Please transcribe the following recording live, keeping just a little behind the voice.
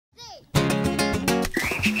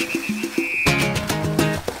The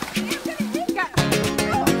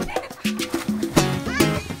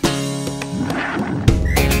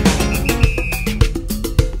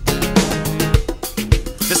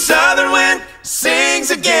southern wind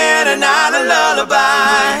sings again another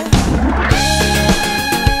lullaby.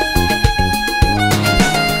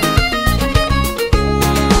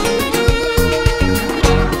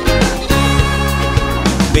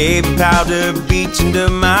 Baby powder beach under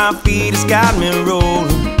my feet has got me rolling,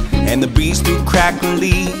 and the breeze through crackling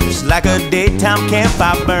leaves like a daytime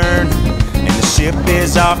campfire burn. And the ship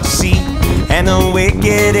is off to sea, and the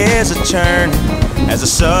wicked is a churn, as the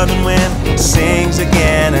southern wind sings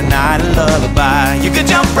again a night lullaby. You could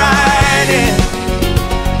jump right in,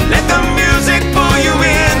 let the music pull you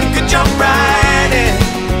in. You could jump right in,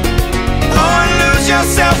 or lose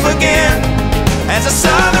yourself again, as the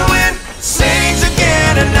southern wind sings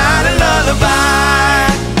again a night lullaby.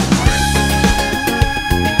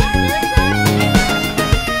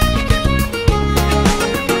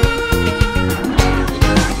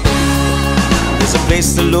 There's a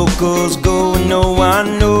place the locals go and no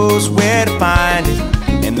one knows where to find it,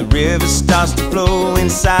 and the river starts to flow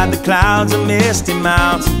inside the clouds of misty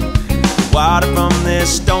mountain. Water from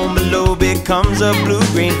this stone below becomes a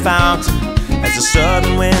blue-green fountain, as the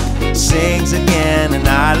southern wind sings again a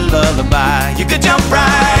night lullaby. You could jump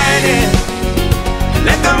right in,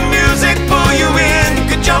 let the music pull you in. You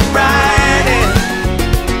could jump right in,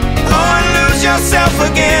 or lose yourself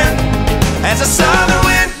again, as the southern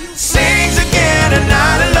wind sings again a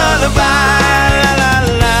night lullaby. La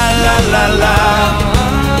la la la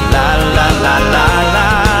la la la la la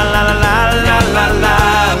la la la la la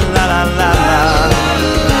la la.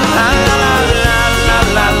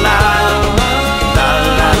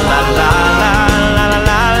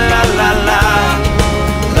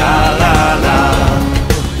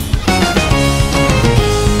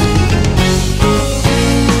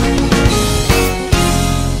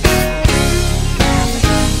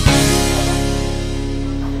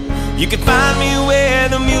 You can find me where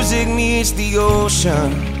the music meets the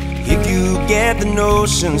ocean. If you get the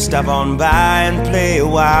notion, stop on by and play a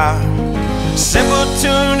while. Simple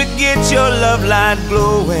tune to get your love light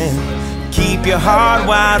glowing. Keep your heart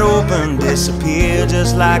wide open, disappear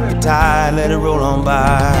just like a tide, let it roll on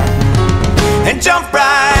by. And jump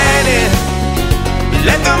right in,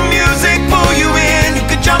 let the music pull you in. You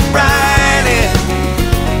could jump right in,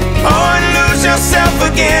 or lose yourself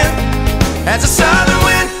again, as the southern